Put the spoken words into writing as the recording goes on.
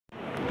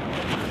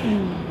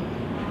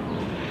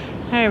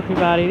Hi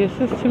everybody, this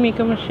is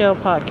Tamika Michelle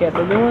podcast.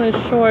 I'm doing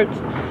a short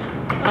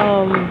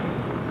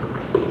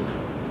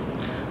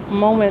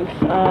moments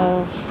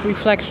of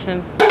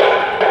reflection.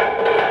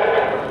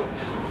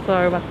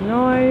 Sorry about the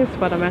noise,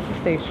 but I'm at the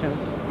station.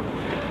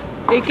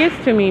 It gets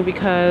to me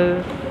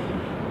because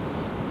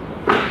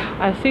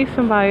I see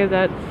somebody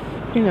that's,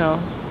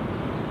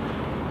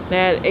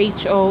 that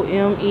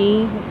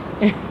HOME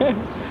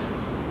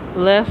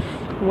less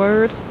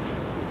word.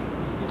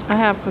 I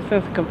have a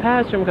sense of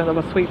compassion because I'm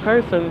a sweet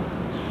person.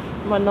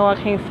 I know I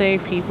can't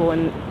save people,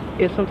 and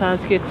it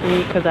sometimes gets to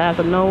me because I have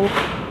to know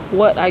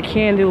what I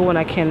can do and what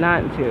I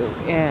cannot do.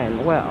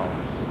 And well,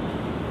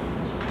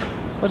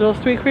 what those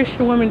 3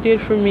 Christian women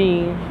did for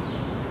me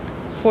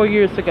 4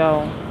 years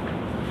ago,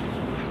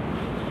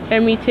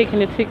 and me taking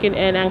the ticket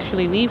and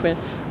actually leaving,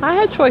 I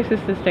had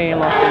choices to stay in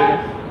Las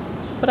Vegas,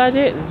 but I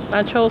didn't.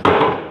 I chose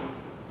not to.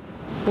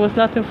 It was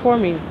nothing for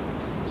me.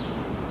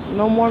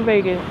 No more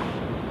Vegas.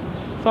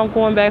 So I'm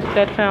going back to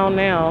that town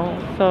now.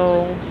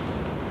 So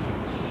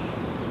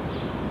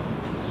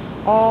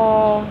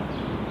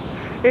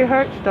it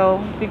hurts though,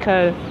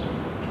 because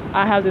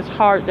I have this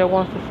heart that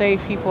wants to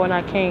save people and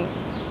I can't.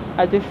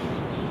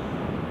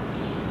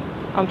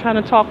 I'm trying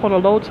to talk on a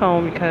low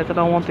tone because I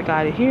don't want the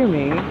guy to hear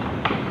me.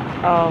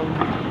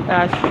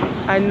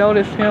 I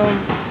noticed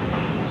him,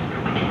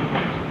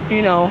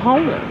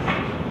 homeless,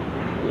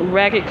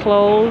 ragged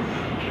clothes.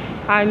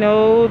 I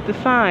know the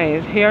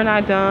signs, hair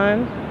not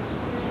done,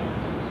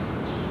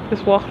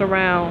 just walking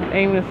around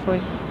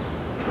aimlessly.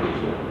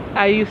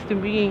 I used to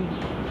be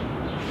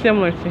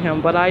similar to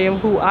him, but I am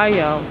who I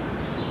am,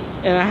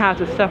 and I have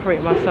to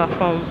separate myself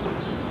from,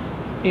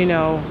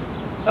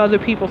 other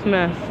people's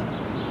mess.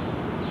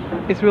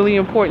 It's really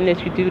important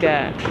that you do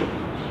that.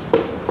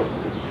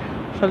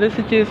 So this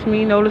is just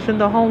me noticing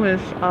the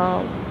homeless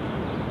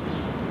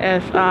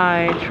as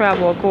I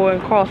travel, going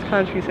cross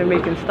countries and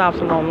making stops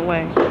along the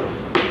way.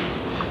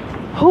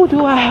 Who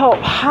do I help?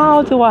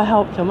 How do I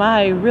help them?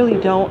 I really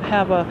don't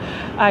have an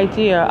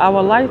idea. I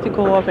would like to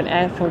go up and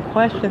ask him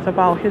questions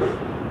about his,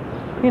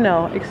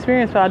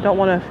 experience, but I don't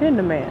want to offend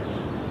the man.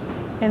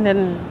 And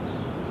then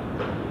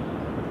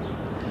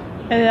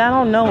I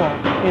don't know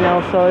him,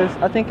 so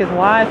I think it's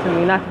wise for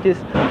me not to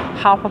just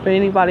hop up in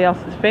anybody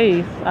else's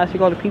face. I should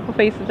go to people's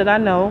faces that I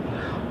know,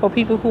 or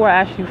people who are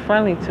actually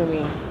friendly to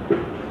me,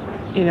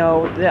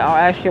 that are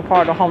actually a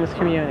part of the homeless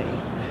community.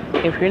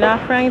 If you're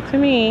not friendly to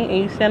me and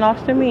you stand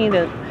off to me,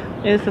 then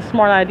it's a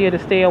smart idea to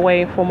stay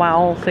away for my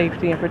own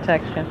safety and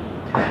protection.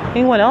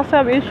 Anyone else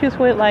have issues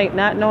with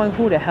not knowing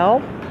who to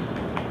help?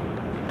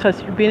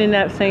 Because you've been in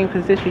that same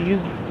position. You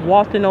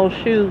walked in those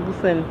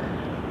shoes and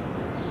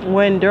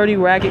wearing dirty,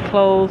 ragged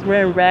clothes,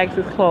 wearing rags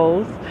as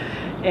clothes,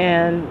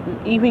 and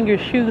even your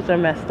shoes are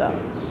messed up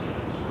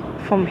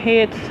from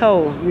head to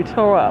toe. You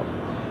tore up,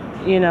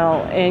 and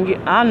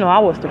I know I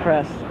was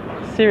depressed,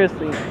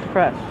 seriously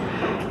depressed.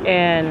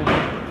 And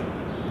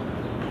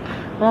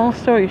long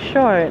story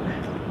short,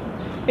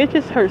 it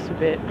just hurts a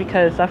bit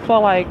because I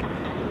feel like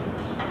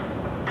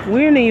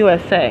we're in the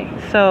USA.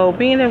 So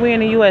being that we're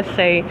in the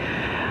USA,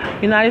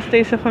 United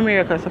States of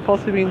America is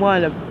supposed to be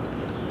one of the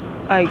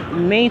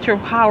major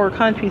power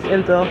countries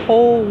in the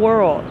whole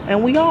world,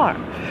 and we are.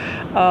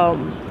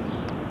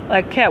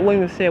 Like Cat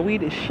Williams said, we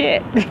the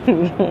shit.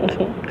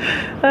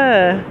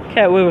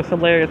 Cat Williams is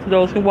hilarious. For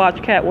those who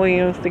watch Cat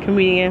Williams, the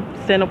comedian,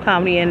 stand-up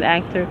comedy and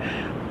actor.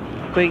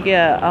 But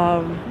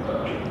yeah,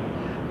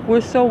 we're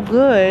so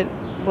good,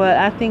 but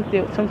I think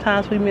that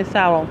sometimes we miss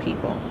out on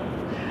people.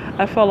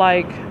 I feel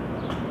like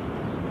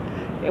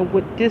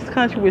with this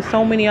country with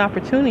so many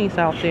opportunities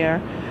out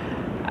there,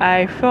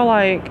 I feel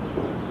like,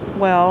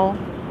 well,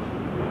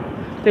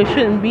 there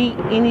shouldn't be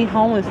any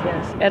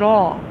homelessness at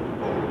all.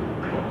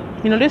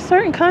 There's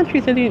certain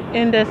countries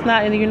in that's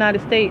not in the United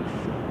States.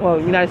 Well,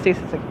 the United States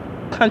is a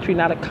country,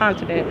 not a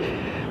continent.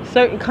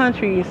 Certain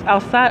countries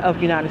outside of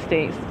the United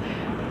States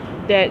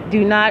that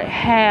do not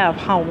have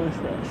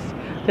homelessness,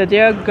 that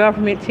their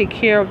government take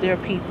care of their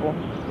people.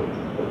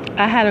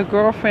 I had a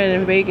girlfriend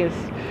in Vegas.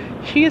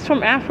 She is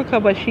from Africa,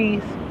 but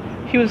she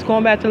was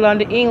going back to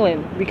London,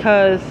 England,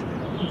 because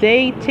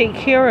they take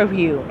care of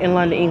you in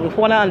London, England.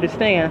 From what I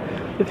understand,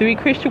 the 3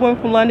 Christian women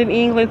from London,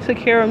 England took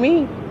care of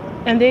me,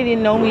 and they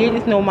didn't know me. They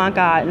just know my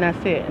God, and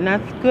that's it. And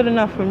that's good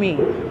enough for me.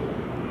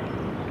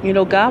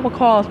 God will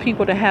cause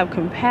people to have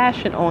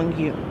compassion on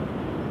you.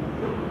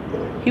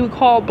 He will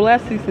call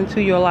blessings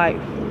into your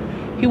life.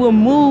 He will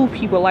move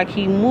people like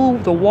he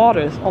moved the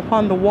waters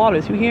upon the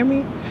waters. You hear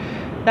me?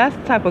 That's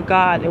the type of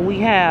God that we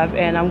have,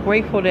 and I'm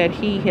grateful that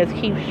he has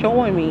keep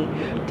showing me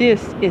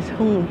this is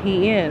whom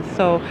he is.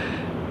 So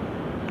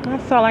I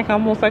sound like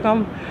almost like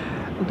I'm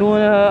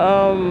doing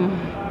a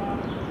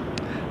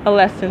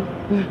lesson,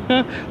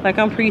 like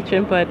I'm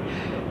preaching, but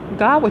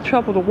God would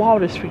trouble the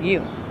waters for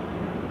you.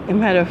 As a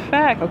matter of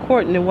fact,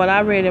 according to what I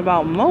read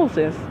about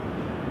Moses,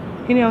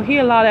 he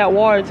allowed that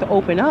water to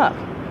open up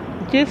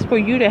just for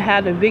you to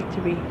have the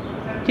victory,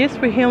 just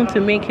for him to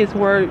make his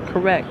word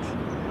correct.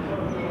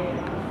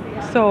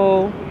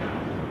 So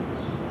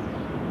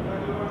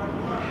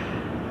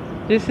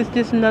This is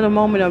just another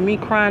moment of me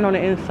crying on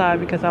the inside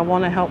because I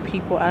want to help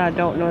people and I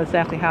don't know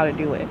exactly how to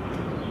do it.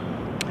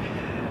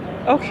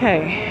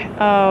 Okay,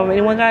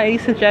 anyone got any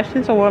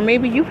suggestions? Or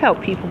maybe you've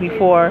helped people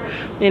before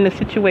in a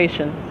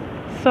situation,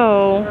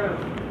 so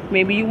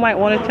maybe you might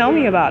want to tell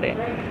me about it,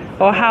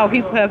 or how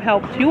people have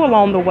helped you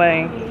along the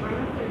way.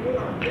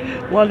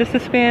 Well, this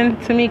has been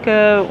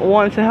Tamika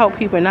wanting to help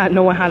people and not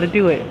knowing how to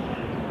do it.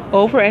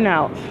 Over and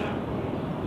out.